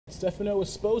Stefano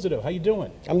Esposito, how you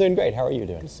doing? I'm doing great. How are you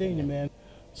doing? Good seeing you, man.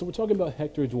 So we're talking about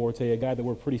Hector Duarte, a guy that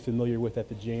we're pretty familiar with at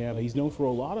the Jam. He's known for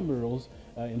a lot of murals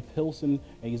in Pilsen,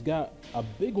 and he's got a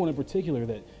big one in particular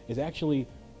that is actually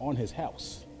on his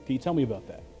house. Can you tell me about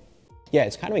that? Yeah,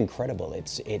 it's kind of incredible.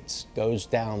 It goes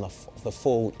down the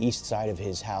full east side of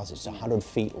his house. It's 100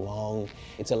 feet long.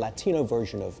 It's a Latino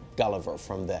version of Gulliver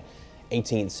from the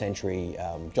 18th century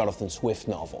Jonathan Swift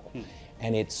novel.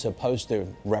 And it's supposed to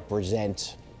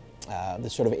represent the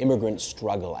sort of immigrant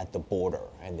struggle at the border.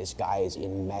 And this guy is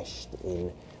enmeshed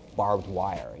in barbed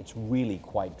wire. It's really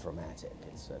quite dramatic.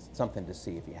 It's something to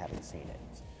see if you haven't seen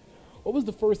it. What was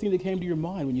the first thing that came to your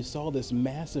mind when you saw this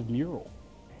massive mural?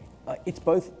 It's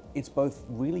both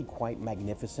really quite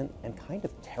magnificent and kind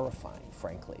of terrifying,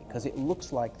 frankly, because it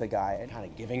looks like the guy kind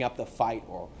of giving up the fight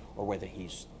or whether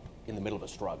he's in the middle of a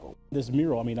struggle. This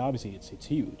mural, I mean, obviously it's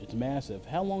huge, it's massive.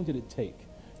 How long did it take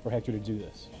for Hector to do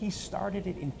this? He started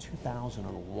it in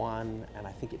 2001, and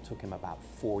I think it took him about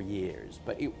 4 years.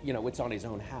 But it's on his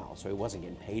own house, so he wasn't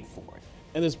getting paid for it.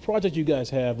 And this project you guys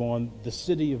have on the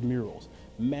City of Murals,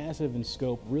 massive in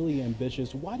scope, really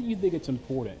ambitious. Why do you think it's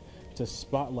important to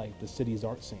spotlight the city's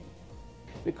art scene?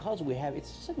 Because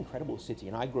it's just an incredible city,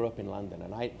 and I grew up in London,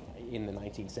 and in the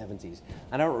 1970s,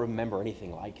 and I don't remember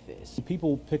anything like this.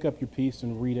 People pick up your piece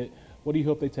and read it. What do you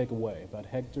hope they take away about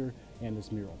Hector and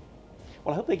this mural?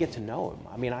 Well, I hope they get to know him.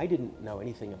 I mean, I didn't know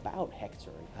anything about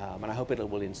Hector, and I hope it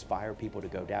will inspire people to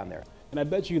go down there. And I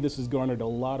bet you this has garnered a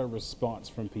lot of response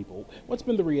from people. What's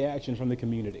been the reaction from the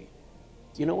community?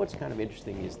 You know what's kind of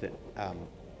interesting is that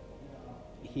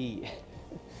he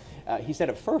said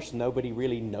at first nobody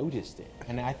really noticed it,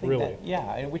 and I think really?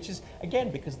 Which is again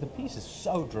because the piece is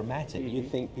so dramatic. You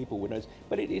think people would notice,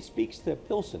 but it speaks to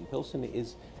Pilsen. Pilsen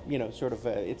is sort of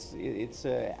it's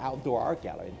an outdoor art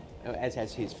gallery.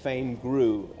 As his fame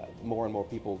grew, more and more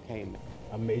people came.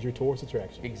 A major tourist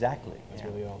attraction. Exactly. That's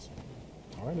really awesome.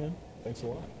 All right, man. Thanks a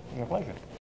lot. My pleasure.